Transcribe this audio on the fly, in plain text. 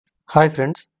Hi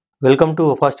friends, welcome to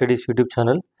OFA Studies YouTube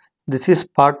channel. This is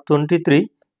part 23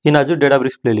 in Azure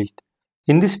Databricks playlist.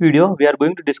 In this video, we are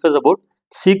going to discuss about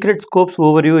secret scopes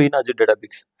overview in Azure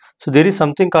Databricks. So there is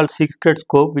something called secret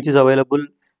scope which is available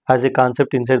as a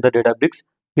concept inside the Databricks.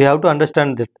 We have to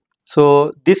understand that.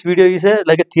 So this video is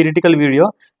like a theoretical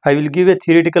video. I will give a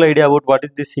theoretical idea about what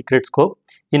is this secret scope.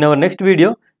 In our next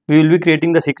video, we will be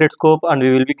creating the secret scope and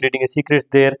we will be creating a secret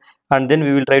there, and then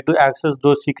we will try to access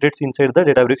those secrets inside the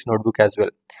Databricks notebook as well.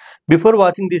 Before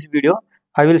watching this video,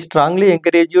 I will strongly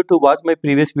encourage you to watch my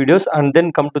previous videos and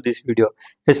then come to this video.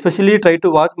 Especially try to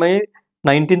watch my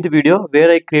 19th video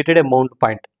where I created a mount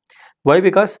point. Why?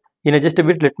 Because in just a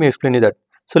bit let me explain you that.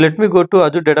 So let me go to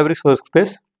Azure Databricks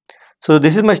workspace. So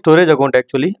this is my storage account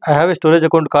actually. I have a storage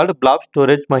account called blob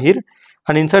storage mahir,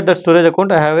 and inside that storage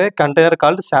account I have a container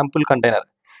called sample container.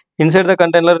 Inside the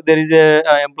container there is a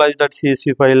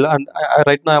employees.csv file, and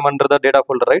right now I am under the data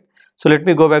folder, right? So let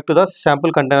me go back to the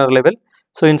sample container level.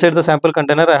 So inside the sample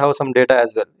container I have some data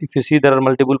as well. If you see, there are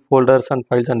multiple folders and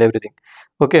files and everything.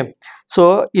 Okay,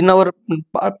 so in our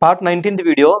part 19th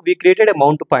video we created a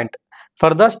mount point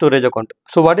for the storage account.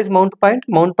 So what is mount point?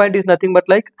 Mount point is nothing but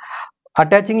like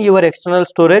attaching your external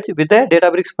storage with a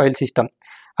Databricks file system.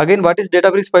 Again, what is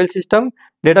Databricks file system?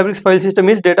 Databricks file system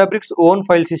is Databricks own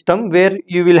file system where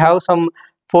you will have some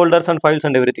folders and files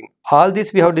and everything. All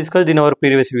this we have discussed in our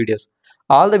previous videos.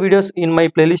 All the videos in my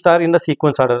playlist are in the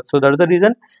sequence order. So that's the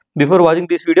reason before watching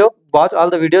this video, watch all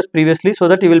the videos previously so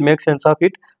that you will make sense of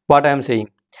it, what I am saying.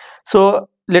 So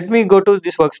let me go to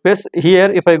this workspace.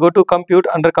 Here if I go to compute,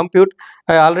 under compute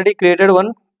I already created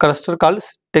one cluster called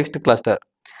text cluster.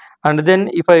 And then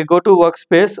if I go to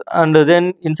workspace, and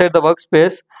then inside the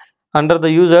workspace under the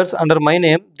users, under my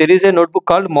name, there is a notebook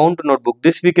called mount notebook.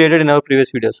 This we created in our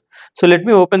previous videos. So let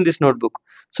me open this notebook.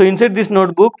 So inside this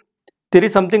notebook there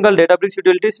is something called Databricks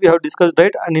utilities we have discussed,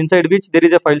 right? And inside which there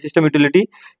is a file system utility.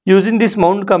 Using this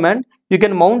mount command you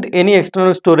can mount any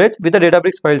external storage with the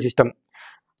Databricks file system.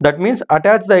 That means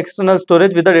attach the external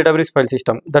storage with the Databricks file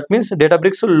system. That means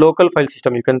Databricks local file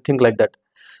system, you can think like that.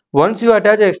 Once you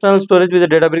attach external storage with the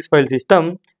Databricks file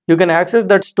system, you can access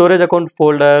that storage account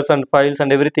folders and files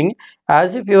and everything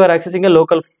as if you are accessing a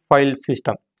local file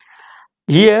system.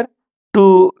 Here,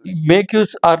 to make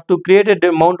use or to create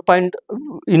a mount point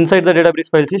inside the Databricks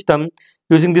file system,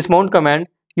 using this mount command,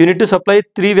 you need to supply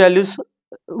three values.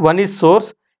 One is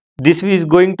source. This is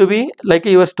going to be like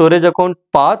your storage account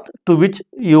path to which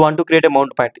you want to create a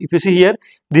mount point. If you see here,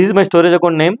 this is my storage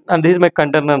account name and this is my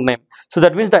container name. So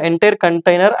that means the entire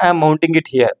container I am mounting it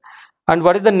here. And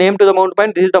what is the name to the mount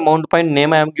point? This is the mount point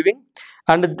name I am giving.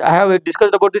 And I have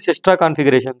discussed about this extra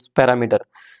configurations parameter.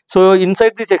 So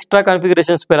inside this extra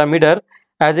configurations parameter,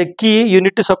 as a key you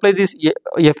need to supply this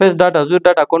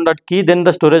fs.azure.account.key, then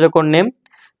the storage account name,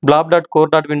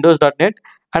 blob.core.windows.net,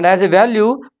 and as a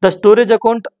value the storage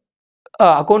account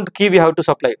key we have to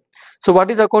supply. So what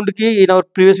is account key? In our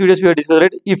previous videos we have discussed,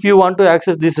 right? If you want to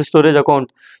access this storage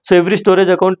account, so every storage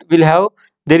account will have,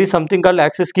 there is something called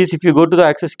access keys. If you go to the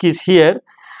access keys here,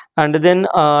 and then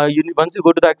once you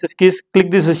go to the access keys, click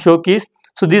this show keys.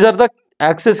 So these are the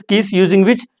access keys using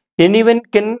which anyone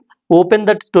can open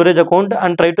that storage account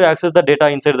and try to access the data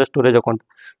inside the storage account.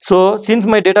 So since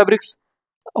my Databricks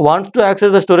wants to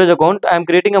access the storage account, I am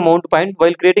creating a mount point.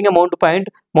 While creating a mount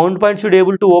point should be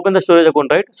able to open the storage account,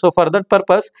 right? So for that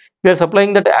purpose we are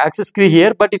supplying that access key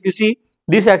here. But if you see,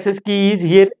 this access key is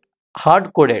here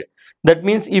hard coded. That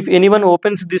means if anyone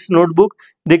opens this notebook,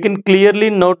 they can clearly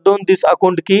note down this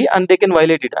account key and they can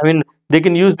violate it. I mean, they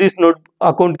can use this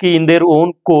account key in their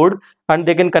own code and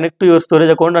they can connect to your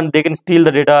storage account and they can steal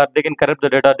the data, they can corrupt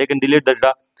the data, they can delete the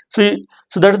data.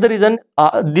 So that's the reason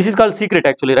this is called secret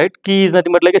actually, right? Key is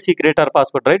nothing but like a secret or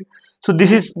password, right? So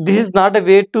this is not a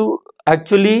way to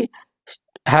actually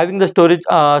having the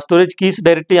storage keys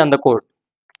directly on the code.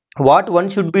 What one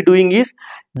should be doing is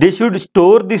they should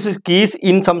store these keys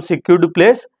in some secured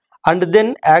place and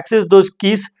then access those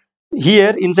keys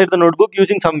here inside the notebook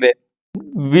using some way.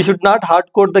 We should not hard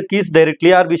code the keys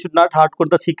directly, or we should not hard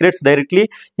code the secrets directly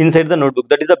inside the notebook.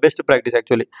 That is the best practice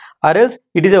actually, or else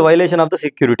it is a violation of the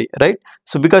security, right?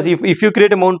 So because if you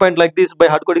create a mount point like this by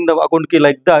hard coding the account key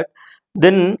like that,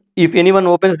 then if anyone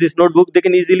opens this notebook, they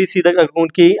can easily see the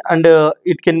account key and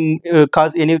it can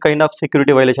cause any kind of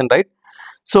security violation, right?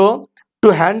 So to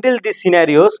handle these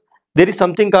scenarios, there is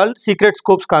something called secret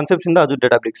scopes concepts in the Azure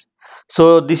Databricks.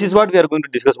 So this is what we are going to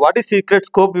discuss. What is secret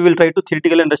scope? We will try to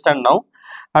theoretically understand now,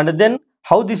 and then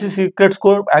how this secret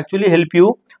scope actually help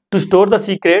you to store the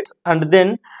secrets and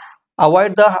then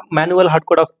avoid the manual hard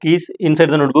code of keys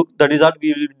inside the notebook. That is what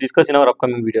we will discuss in our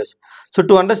upcoming videos. So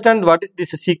to understand what is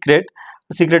this secret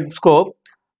scope,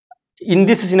 in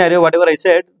this scenario, whatever I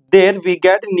said, there we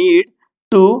get need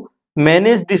to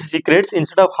manage these secrets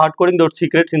instead of hard coding those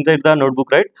secrets inside the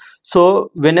notebook, right?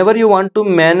 So whenever you want to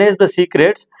manage the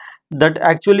secrets, that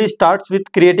actually starts with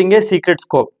creating a secret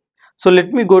scope. So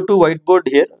let me go to whiteboard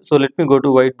here. So let me go to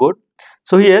whiteboard.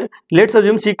 So here, let's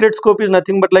assume secret scope is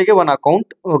nothing but like a one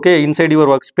account, okay, inside your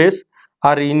workspace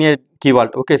or in a key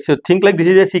vault. Okay, so think like this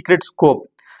is a secret scope.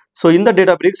 So in the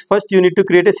Databricks, first you need to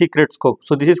create a secret scope.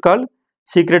 So this is called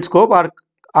secret scope or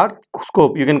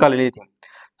scope, you can call anything.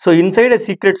 So inside a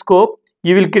secret scope,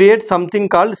 you will create something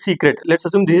called secret. Let's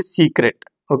assume this is secret.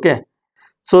 Okay.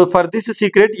 So for this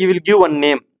secret, you will give one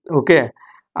name. Okay.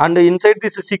 And inside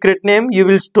this secret name, you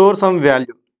will store some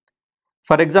value.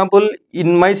 For example,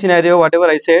 in my scenario, whatever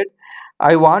I said,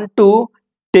 I want to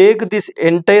take this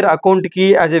entire account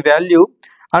key as a value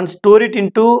and store it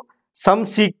into some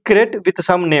secret with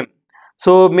some name.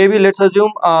 So maybe let's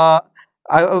assume I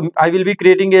will be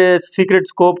creating a secret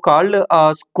scope called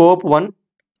scope 1.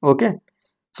 Okay.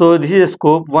 So this is a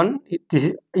scope 1.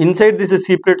 Inside this is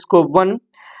secret scope 1.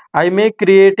 I may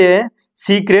create a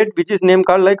secret which is named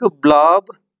called like a blob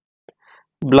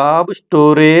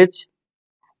storage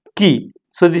key.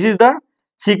 So this is the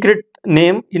secret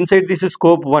name inside this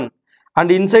scope 1,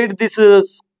 and inside this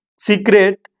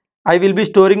secret I will be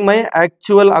storing my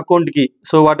actual account key.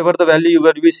 So whatever the value you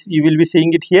will be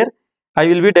seeing it here, I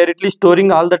will be directly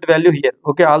storing all that value here.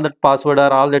 Okay, all that password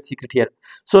or all that secret here.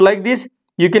 So like this,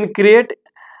 you can create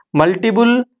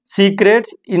multiple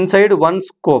secrets inside one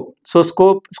scope. So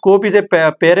scope is a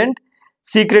parent,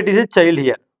 secret is a child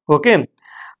here. Okay.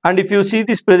 And if you see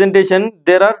this presentation,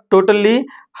 there are totally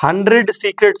 100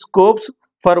 secret scopes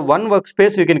for one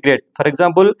workspace you can create. For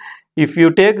example, if you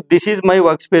take, this is my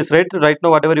workspace, right now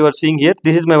whatever you are seeing here,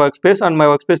 this is my workspace and my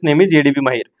workspace name is ADB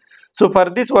Mahir. So for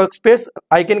this workspace,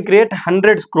 I can create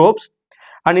 100 scopes,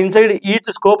 and inside each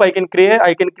scope I can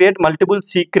create multiple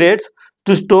secrets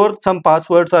to store some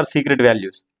passwords or secret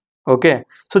values. Okay,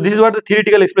 so this is what the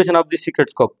theoretical explanation of this secret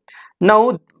scope.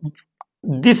 Now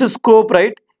this scope,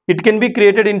 right, it can be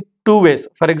created in two ways.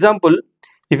 For example,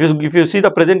 if you see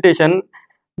the presentation,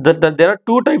 there are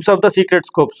two types of the secret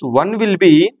scopes. One will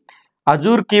be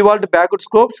Azure Key Vault backed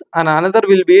scopes and another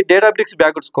will be Databricks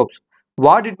backed scopes.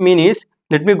 What it means is,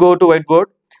 let me go to whiteboard.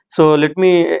 So let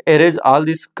me erase all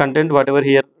this content whatever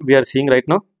here we are seeing right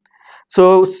now.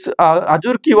 So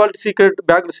Azure Key Vault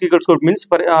backed secret scope means,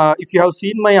 for if you have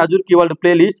seen my Azure Key Vault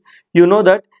playlist, you know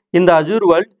that in the Azure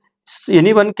world,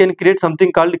 anyone can create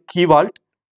something called Key Vault.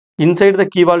 Inside the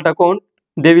Key Vault account,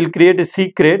 they will create a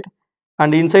secret,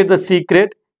 and inside the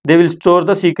secret, they will store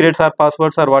the secrets or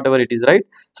passwords or whatever it is, right?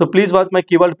 So please watch my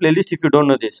Key Vault playlist if you don't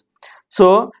know this.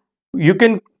 So you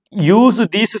can use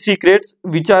these secrets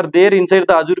which are there inside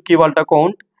the Azure Key Vault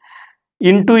account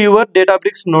into your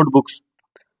Databricks notebooks.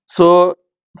 So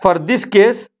for this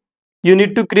case, you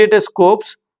need to create a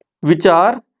scopes which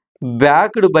are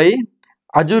backed by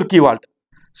Azure Key Vault.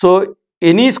 So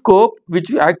any scope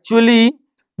which actually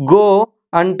go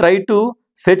and try to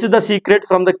fetch the secret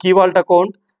from the Key Vault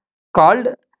account called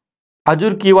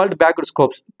Azure Key Vault backed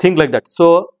scopes. Think like that.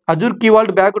 So Azure Key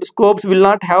Vault backed scopes will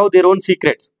not have their own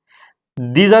secrets.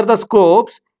 These are the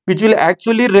scopes which will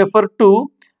actually refer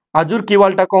to Azure Key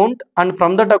Vault account, and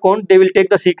from that account they will take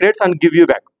the secrets and give you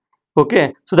back.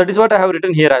 Okay, so that is what I have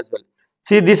written here as well.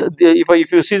 See this,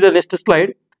 if you see the next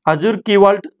slide, Azure Key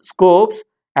Vault scopes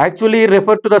actually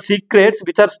refer to the secrets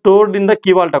which are stored in the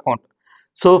Key Vault account.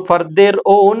 So for their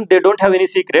own, they don't have any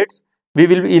secrets. We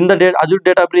will be in the Azure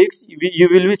Databricks, you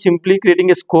will be simply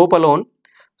creating a scope alone.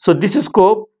 So this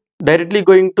scope directly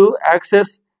going to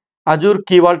access Azure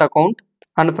Key Vault account,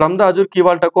 and from the Azure Key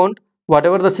Vault account,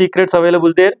 whatever the secrets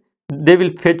available there, they will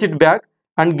fetch it back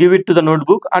and give it to the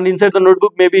notebook, and inside the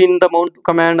notebook, maybe in the mount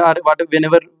command or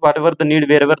whatever the need,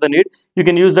 wherever the need, you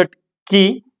can use that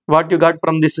key what you got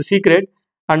from this secret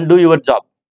and do your job.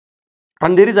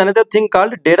 And there is another thing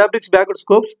called Databricks backed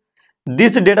scopes.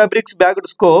 These Databricks backed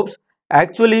scopes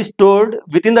actually stored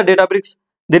within the Databricks.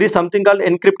 There is something called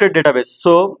encrypted database.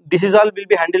 So this is all will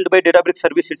be handled by Databricks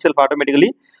service itself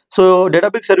automatically. So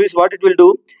Databricks service, what it will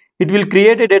do, it will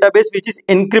create a database which is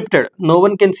encrypted. No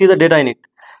one can see the data in it.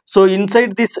 So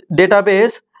inside this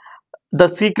database, the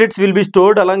secrets will be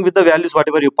stored along with the values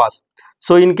whatever you pass.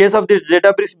 So in case of this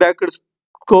Databricks backed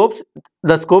scopes,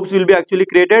 the scopes will be actually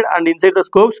created, and inside the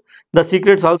scopes, the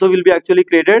secrets also will be actually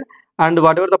created, and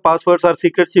whatever the passwords or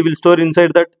secrets you will store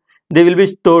inside that, they will be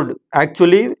stored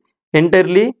actually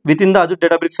entirely within the Azure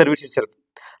Databricks service itself.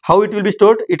 How it will be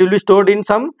stored? It will be stored in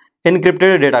some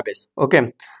encrypted database.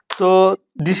 Okay. So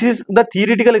this is the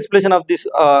theoretical explanation of this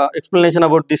explanation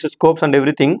about these scopes and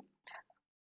everything.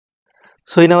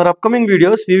 So in our upcoming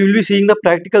videos, we will be seeing the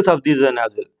practicals of these one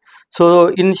as well. So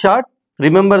in short,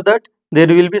 remember that there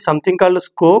will be something called a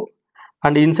scope,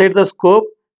 and inside the scope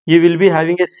you will be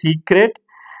having a secret,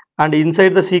 and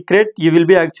inside the secret you will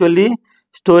be actually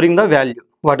storing the value,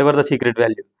 whatever the secret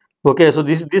value. Okay, so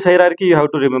this hierarchy you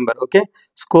have to remember. Okay,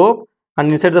 scope,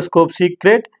 and inside the scope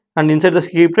secret, and inside the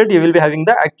secret you will be having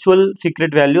the actual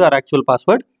secret value or actual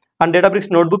password, and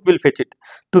Databricks notebook will fetch it.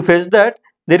 To fetch that,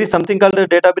 there is something called the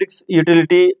Databricks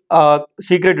utility,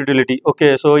 secret utility.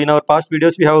 Okay, so in our past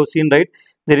videos we have seen, right,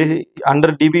 there is under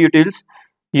DB utils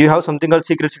you have something called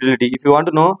secrets utility. If you want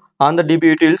to know on the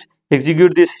DB utils,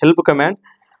 execute this help command.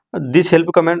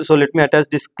 So let me attach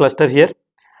this cluster here.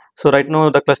 So right now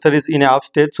the cluster is in a off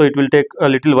state, so it will take a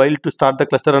little while to start the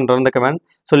cluster and run the command.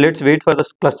 So let's wait for the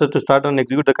cluster to start and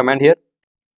execute the command here.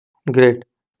 Great.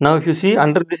 Now if you see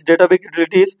under this database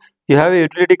utilities, you have a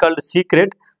utility called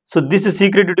secret. So this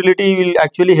secret utility will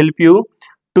actually help you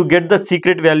to get the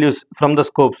secret values from the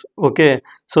scopes. Okay,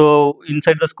 so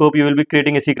inside the scope you will be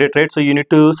creating a secret, right? So you need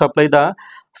to supply the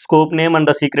scope name and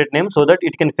the secret name so that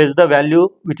it can fetch the value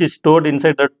which is stored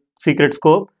inside the secret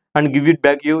scope and give it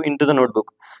back you into the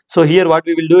notebook. So here what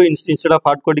we will do, instead of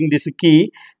hard coding this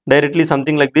key directly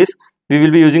something like this, we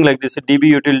will be using like this db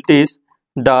utilities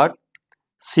dot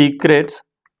secrets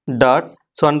dot.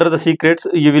 So under the secrets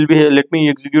you will be, let me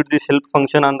execute this help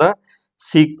function on the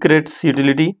secrets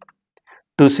utility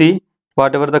to see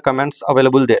whatever the commands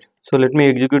available there. So let me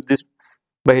execute this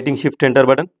by hitting shift enter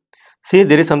button. See,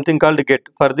 there is something called get.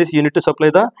 For this you need to supply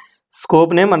the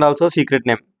scope name and also secret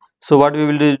name. So what we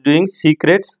will be doing,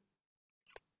 secrets,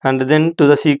 and then to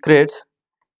the secrets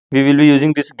we will be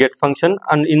using this get function,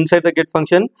 and inside the get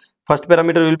function first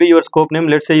parameter will be your scope name.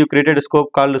 Let's say you created a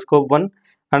scope called scope 1,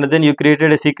 and then you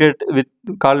created a secret with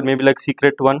called maybe like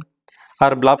secret 1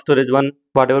 or blob storage 1,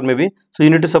 whatever maybe. So you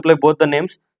need to supply both the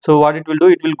names. So what it will do,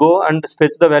 it will go and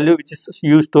fetch the value which is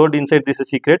you stored inside this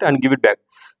secret and give it back.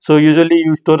 So usually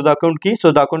you store the account key,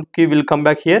 so the account key will come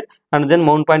back here, and then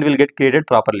mount point will get created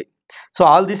properly. So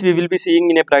all this we will be seeing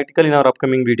in a practical in our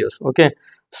upcoming videos. Okay,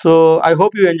 so I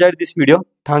hope you enjoyed this video.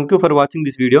 Thank you for watching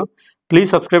this video. Please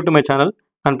subscribe to my channel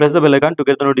and press the bell icon to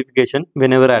get the notification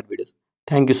whenever I add videos.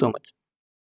 Thank you so much.